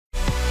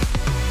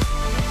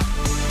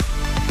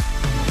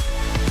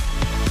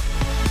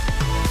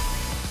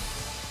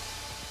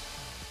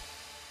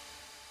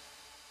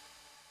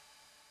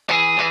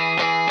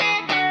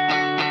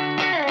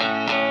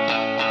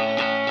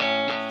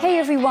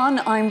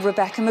I'm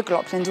Rebecca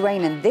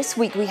McLaughlin-Duane, and this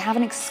week we have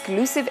an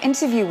exclusive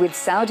interview with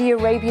Saudi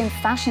Arabian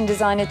fashion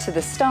designer to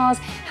the stars,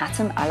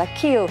 Hatem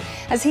Alakeel,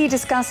 as he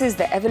discusses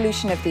the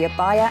evolution of the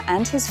abaya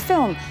and his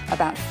film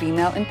about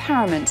female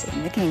empowerment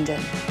in the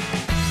kingdom.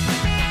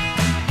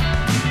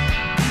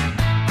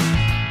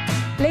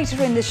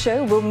 Later in the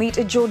show, we'll meet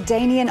a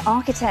Jordanian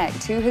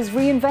architect who has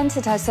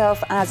reinvented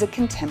herself as a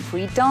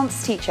contemporary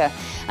dance teacher,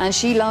 and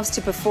she loves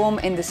to perform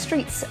in the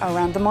streets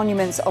around the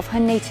monuments of her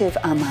native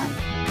Amman.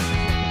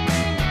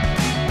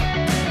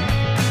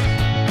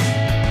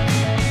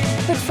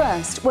 But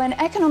first, when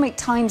economic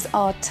times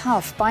are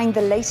tough, buying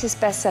the latest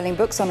best-selling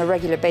books on a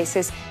regular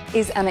basis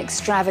is an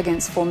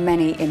extravagance for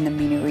many in the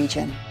MENA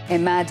region.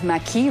 Hatem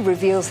Alakeel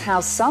reveals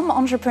how some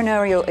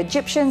entrepreneurial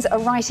Egyptians are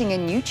writing a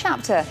new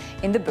chapter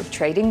in the book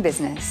trading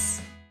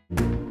business.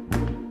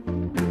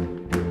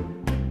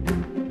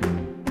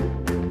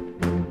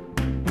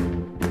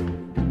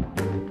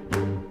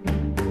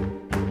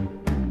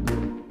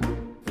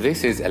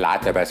 This is Al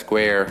Ataba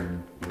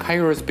Square,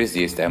 Cairo's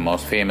busiest and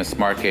most famous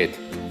market.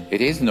 It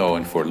is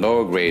known for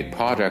low-grade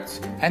products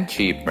and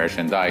cheap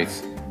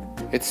merchandise.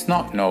 It's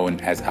not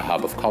known as a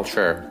hub of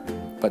culture,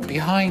 but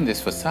behind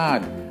this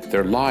facade,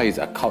 there lies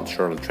a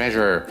cultural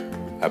treasure,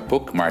 a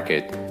book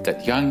market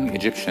that young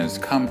Egyptians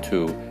come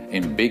to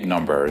in big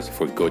numbers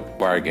for good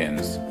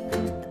bargains.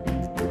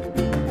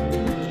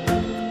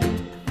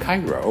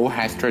 Cairo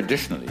has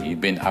traditionally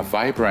been a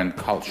vibrant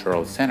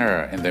cultural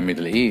center in the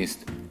Middle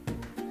East,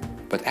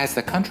 but as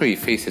the country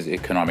faces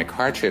economic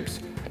hardships,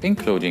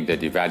 including the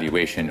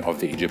devaluation of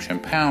the Egyptian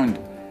pound,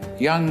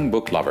 young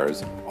book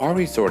lovers are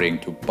resorting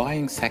to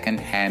buying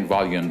second-hand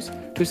volumes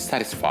to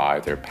satisfy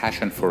their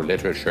passion for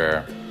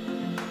literature.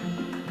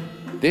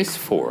 This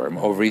form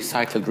of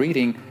recycled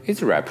reading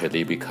is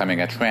rapidly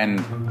becoming a trend.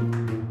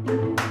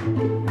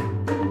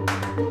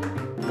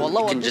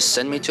 You can just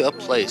send me to a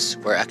place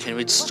where I can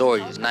read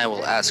stories and I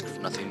will ask for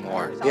nothing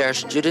more. We are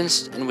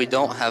students and we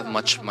don't have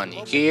much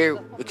money. Here,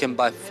 we can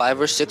buy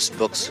 5 or 6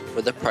 books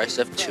for the price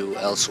of 2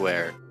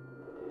 elsewhere.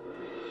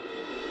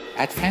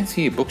 At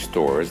fancy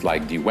bookstores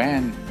like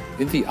Diwan,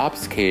 in the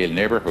upscale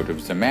neighborhood of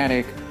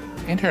Zamalek,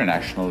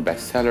 international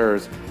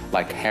bestsellers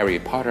like Harry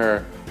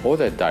Potter or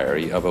The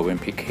Diary of a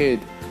Wimpy Kid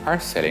are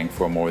selling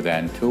for more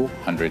than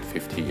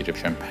 250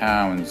 Egyptian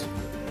pounds.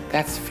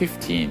 That's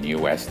 $15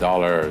 US.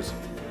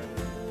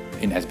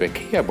 In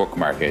Azbekiyah book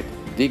market,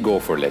 they go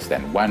for less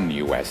than $1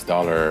 US.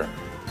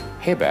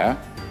 Heba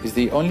is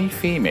the only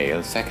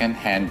female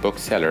second-hand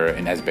bookseller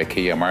in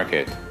Azbekiyah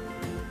market.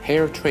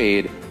 Her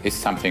trade is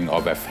something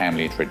of a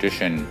family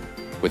tradition,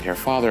 with her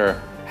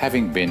father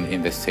having been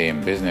in the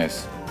same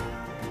business.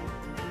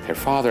 Her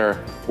father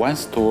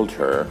once told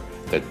her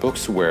that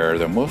books were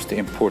the most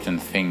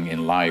important thing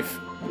in life.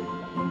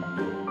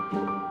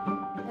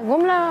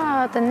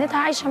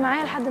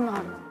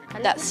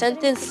 That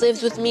sentence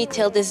lives with me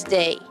till this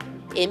day.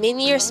 It made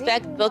me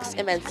respect books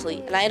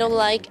immensely, and I don't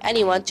like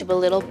anyone to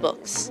belittle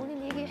books.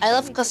 I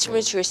love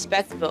customers who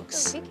respect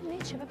books.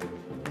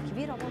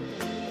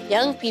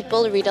 Young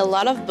people read a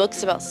lot of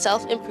books about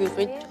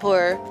self-improvement,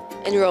 horror,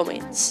 and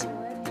romance.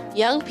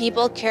 Young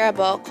people care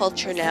about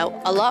culture now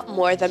a lot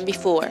more than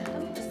before.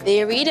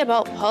 They read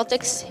about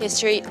politics,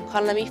 history,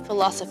 economy,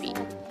 philosophy.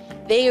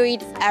 They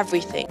read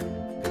everything.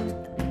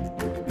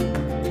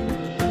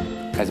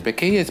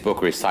 Azbekiyah's book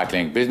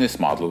recycling business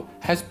model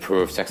has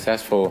proved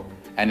successful,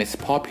 and its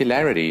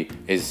popularity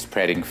is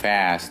spreading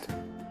fast.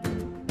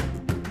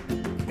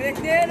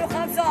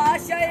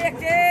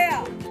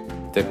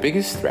 The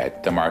biggest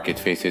threat the market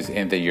faces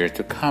in the year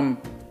to come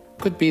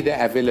could be the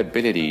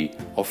availability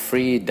of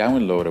free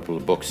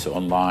downloadable books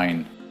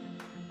online.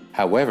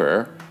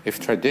 However, if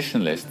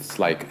traditionalists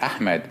like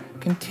Ahmed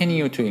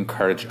continue to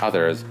encourage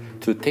others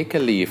to take a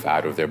leaf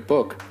out of their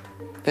book,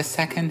 the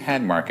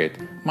second-hand market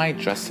might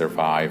just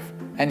survive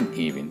and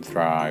even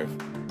thrive.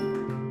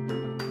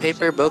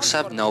 Paper books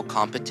have no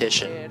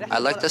competition. I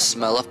like the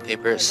smell of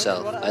paper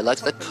itself. I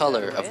like the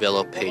color of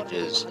yellow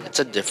pages. It's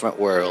a different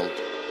world.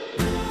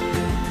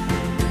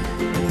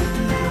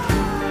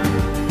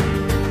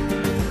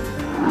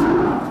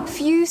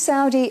 Few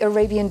Saudi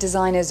Arabian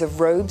designers of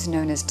robes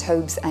known as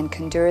tobes and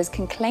kunduras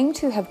can claim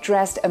to have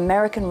dressed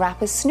American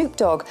rapper Snoop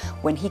Dogg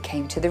when he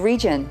came to the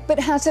region. But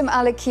Hatem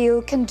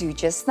Alakeel can do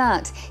just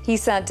that. He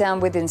sat down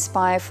with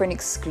Inspire for an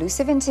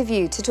exclusive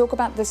interview to talk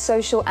about the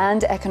social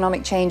and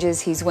economic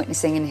changes he's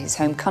witnessing in his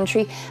home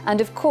country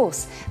and, of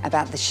course,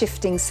 about the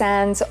shifting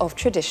sands of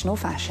traditional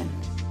fashion.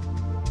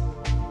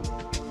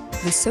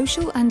 The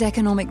social and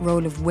economic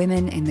role of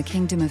women in the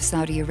Kingdom of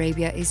Saudi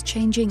Arabia is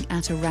changing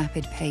at a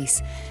rapid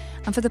pace.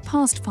 And for the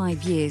past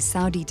 5 years,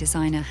 Saudi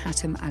designer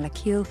Hatem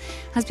Alakeel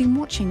has been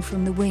watching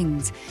from the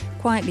wings,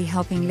 quietly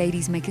helping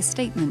ladies make a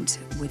statement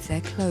with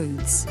their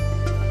clothes.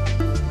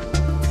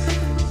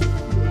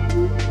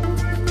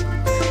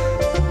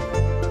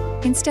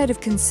 Instead of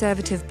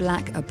conservative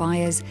black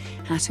abayas,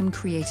 Hatem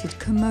created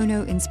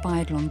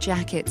kimono-inspired long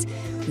jackets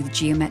with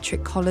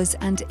geometric collars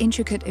and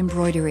intricate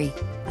embroidery,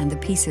 and the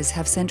pieces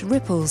have sent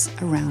ripples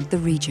around the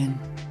region.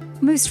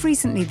 Most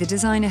recently, the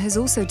designer has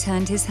also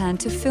turned his hand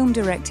to film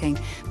directing,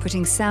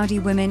 putting Saudi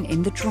women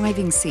in the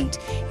driving seat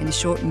in a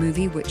short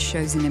movie which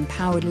shows an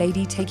empowered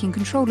lady taking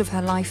control of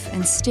her life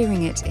and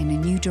steering it in a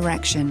new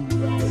direction.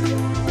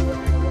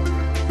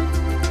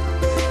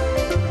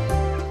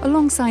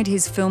 Alongside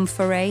his film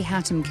foray,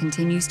 Hatem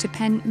continues to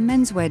pen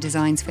menswear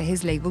designs for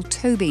his label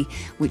Toby,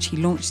 which he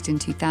launched in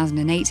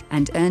 2008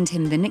 and earned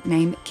him the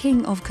nickname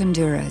King of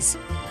Honduras.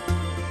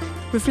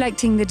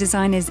 Reflecting the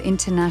designer's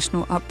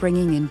international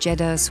upbringing in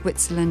Jeddah,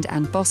 Switzerland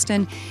and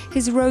Boston,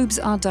 his robes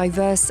are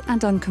diverse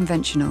and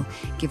unconventional,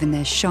 given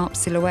their sharp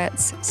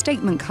silhouettes,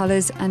 statement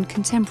colours and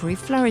contemporary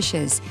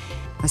flourishes.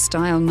 A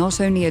style not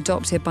only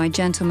adopted by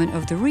gentlemen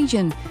of the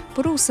region,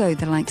 but also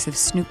the likes of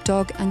Snoop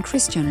Dogg and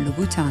Christian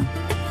Louboutin.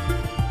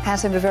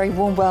 Hatem, a very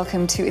warm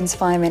welcome to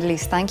Inspire Middle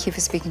East. Thank you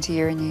for speaking to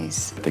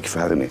Euronews. Thank you for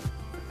having me.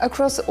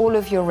 Across all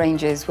of your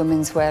ranges,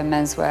 women's wear,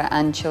 menswear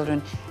and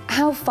children,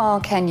 how far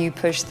can you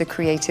push the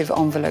creative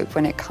envelope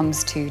when it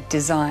comes to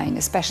design,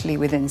 especially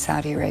within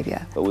Saudi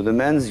Arabia? But with the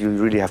men's, you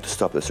really have to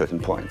stop at a certain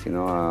point,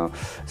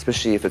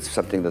 especially if it's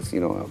something that's,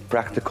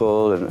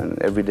 practical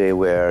and everyday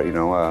wear,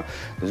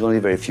 there's only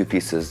very few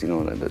pieces,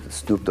 the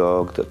Snoop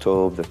Dogg, the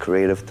Taube, the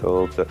creative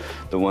Taube,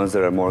 the ones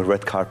that are more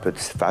red carpet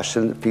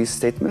fashion piece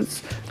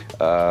statements.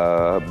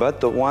 But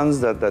the ones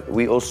that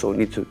we also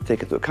need to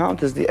take into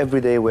account is the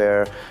everyday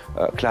wear,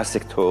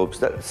 classic taubes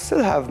that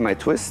still have my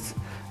twist,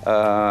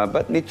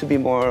 but need to be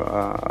more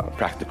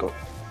practical.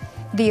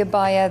 The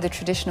abaya, the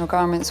traditional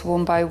garments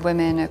worn by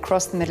women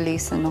across the Middle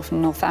East and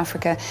often North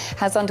Africa,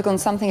 has undergone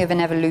something of an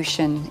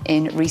evolution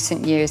in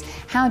recent years.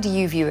 How do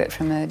you view it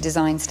from a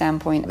design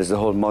standpoint? There's a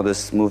whole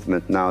modest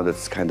movement now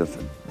that's kind of,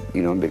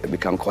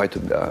 become quite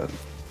a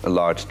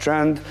large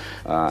trend.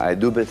 I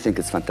do think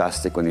it's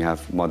fantastic when you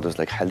have models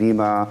like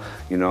Halima,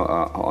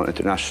 on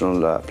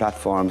international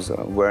platforms,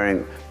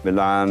 wearing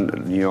Milan,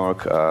 New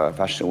York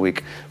Fashion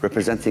Week,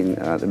 representing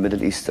the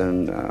Middle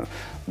Eastern,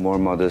 more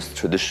modest,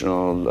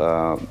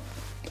 traditional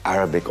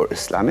Arabic or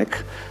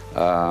Islamic.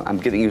 I'm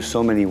giving you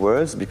so many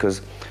words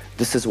because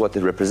this is what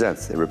it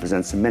represents. It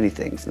represents many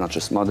things, not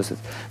just modest,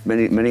 it's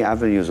many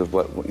avenues of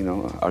what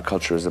our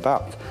culture is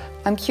about.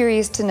 I'm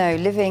curious to know,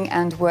 living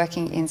and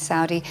working in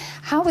Saudi,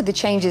 how are the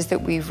changes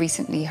that we've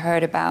recently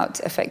heard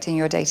about affecting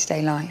your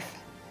day-to-day life?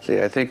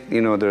 See, I think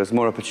there's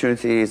more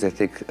opportunities. I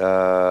think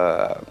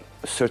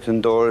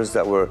certain doors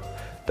that were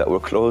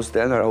closed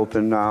then are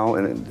open now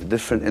in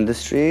different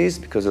industries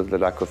because of the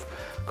lack of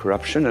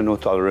corruption and no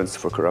tolerance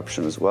for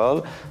corruption as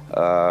well.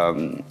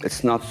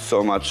 It's not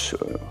so much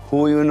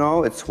who you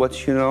know, it's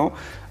what you know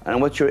and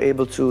what you're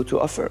able to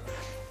offer.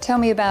 Tell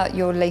me about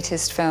your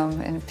latest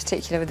film, in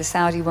particular with the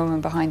Saudi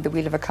woman behind the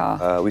wheel of a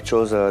car. We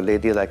chose a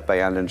lady like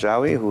Bayan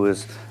Lanjawi, who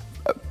is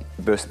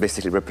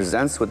basically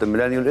represents what the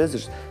millennial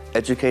is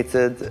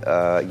educated,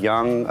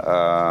 young,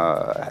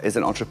 is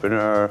an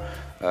entrepreneur,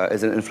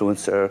 is an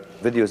influencer.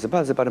 Video is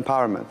about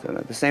empowerment. And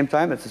at the same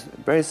time, it's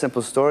a very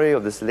simple story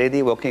of this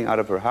lady walking out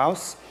of her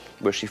house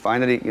where she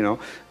finally,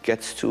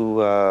 gets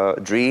to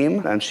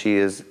dream, and she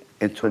is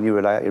into a new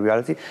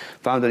reality,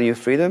 found a new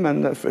freedom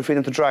and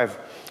freedom to drive.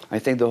 I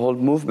think the whole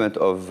movement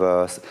of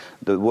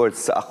the word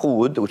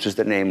Sa'aqood, which is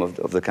the name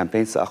of the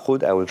campaign,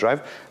 Sa'aqood, I will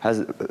drive,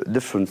 has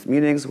different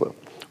meanings.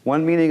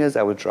 One meaning is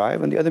I will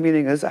drive, and the other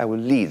meaning is I will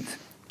lead.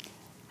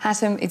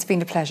 Hatem, it's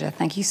been a pleasure.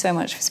 Thank you so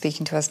much for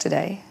speaking to us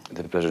today.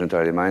 The pleasure is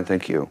entirely mine.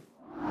 Thank you.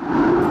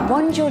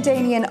 One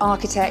Jordanian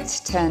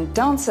architect turned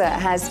dancer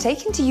has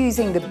taken to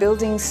using the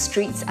buildings,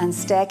 streets and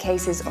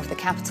staircases of the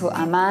capital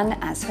Amman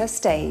as her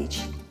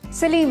stage.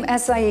 Salim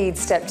Saeed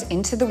stepped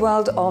into the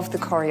world of the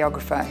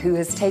choreographer, who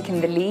has taken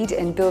the lead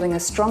in building a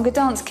stronger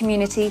dance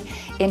community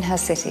in her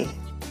city.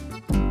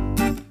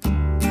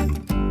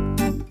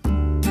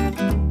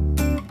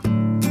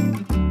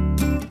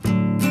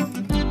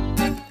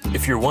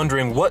 If you're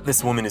wondering what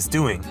this woman is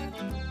doing,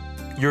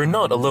 you're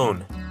not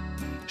alone.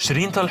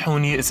 Shireen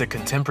Talhouni is a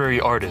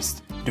contemporary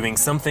artist doing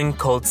something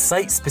called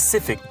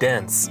site-specific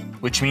dance,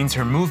 which means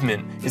her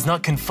movement is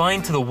not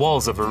confined to the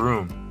walls of her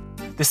room.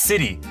 The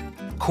city,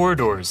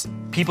 corridors,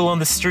 people on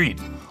the street,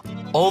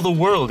 all the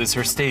world is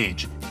her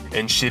stage,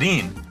 and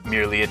Shireen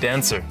merely a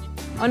dancer.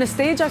 On a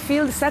stage, I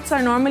feel the sets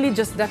are normally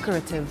just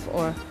decorative,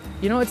 or,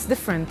 it's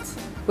different.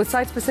 With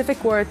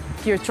site-specific work,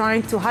 you're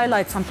trying to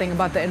highlight something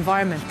about the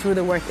environment through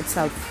the work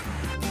itself.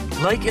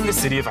 Like in the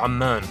city of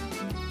Amman,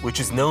 which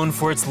is known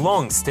for its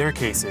long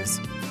staircases.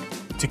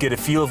 To get a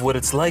feel of what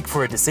it's like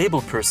for a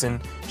disabled person,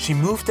 she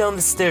moved down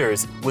the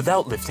stairs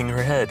without lifting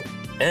her head.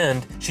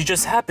 And she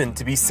just happened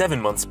to be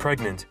 7 months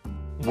pregnant.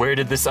 Where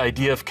did this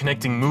idea of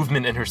connecting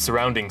movement and her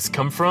surroundings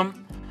come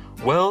from?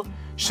 Well,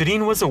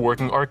 Shireen was a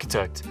working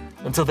architect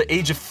until the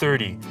age of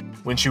 30,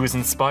 when she was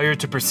inspired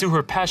to pursue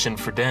her passion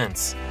for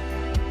dance.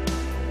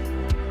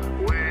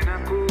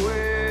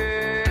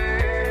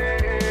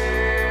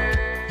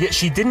 Yet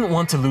she didn't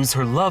want to lose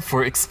her love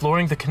for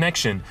exploring the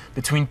connection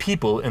between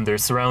people and their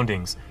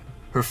surroundings,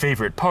 her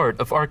favorite part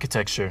of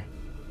architecture.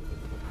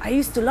 I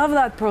used to love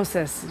that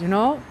process, you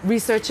know,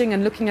 researching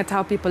and looking at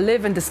how people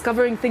live and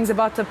discovering things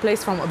about a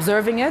place from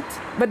observing it.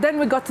 But then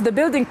we got to the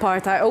building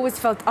part. I always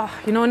felt,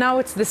 now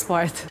it's this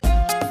part.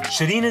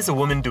 Shireen is a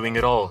woman doing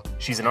it all.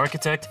 She's an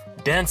architect,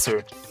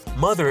 dancer,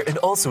 mother, and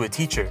also a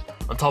teacher.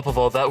 On top of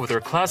all that, with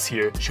her class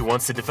here, she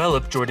wants to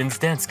develop Jordan's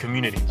dance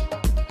community.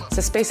 It's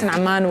a space in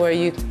Amman where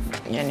you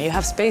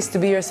have space to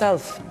be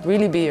yourself,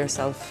 really be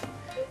yourself.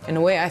 In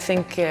a way, I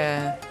think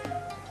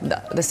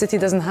the city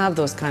doesn't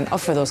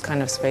offer those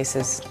kind of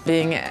spaces.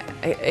 Being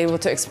able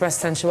to express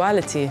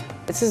sensuality,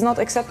 this is not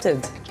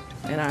accepted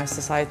in our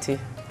society.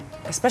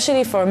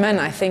 Especially for men,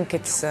 I think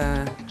it's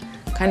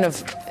kind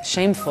of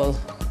shameful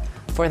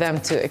for them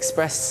to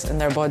express in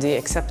their body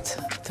except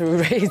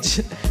through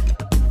rage.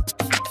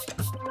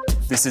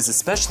 This is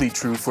especially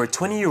true for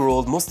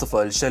 20-year-old Mustafa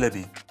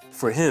Al-Shalabi.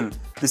 For him,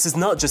 this is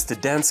not just a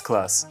dance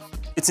class.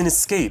 It's an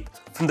escape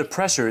from the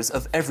pressures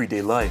of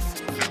everyday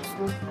life.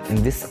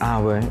 In this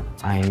hour,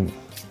 I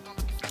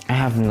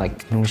have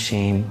no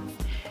shame,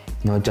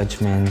 no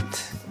judgment,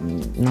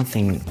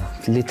 nothing,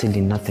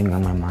 literally nothing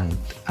on my mind.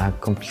 A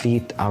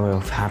complete hour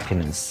of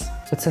happiness.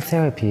 It's a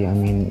therapy. I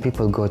mean,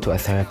 people go to a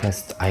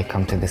therapist, I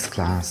come to this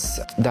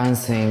class.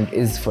 Dancing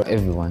is for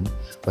everyone,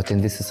 but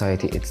in this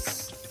society,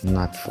 it's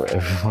not for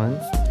everyone.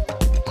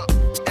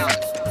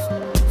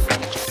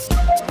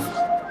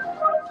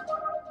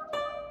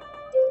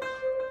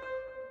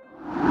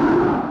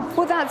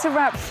 Well, that's a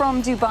wrap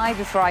from Dubai.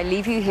 Before I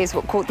leave you, here's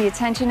what caught the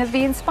attention of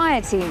the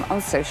Inspire team on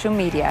social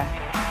media.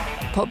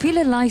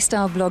 Popular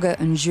lifestyle blogger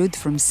Anjud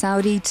from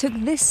Saudi took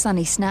this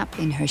sunny snap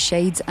in her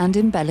shades and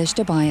embellished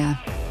abaya.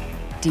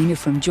 Dina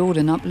from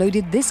Jordan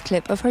uploaded this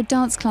clip of her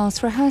dance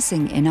class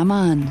rehearsing in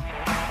Amman.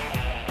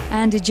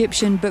 And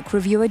Egyptian book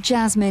reviewer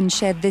Jasmine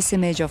shared this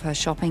image of her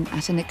shopping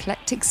at an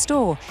eclectic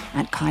store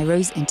at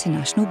Cairo's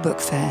International Book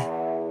Fair.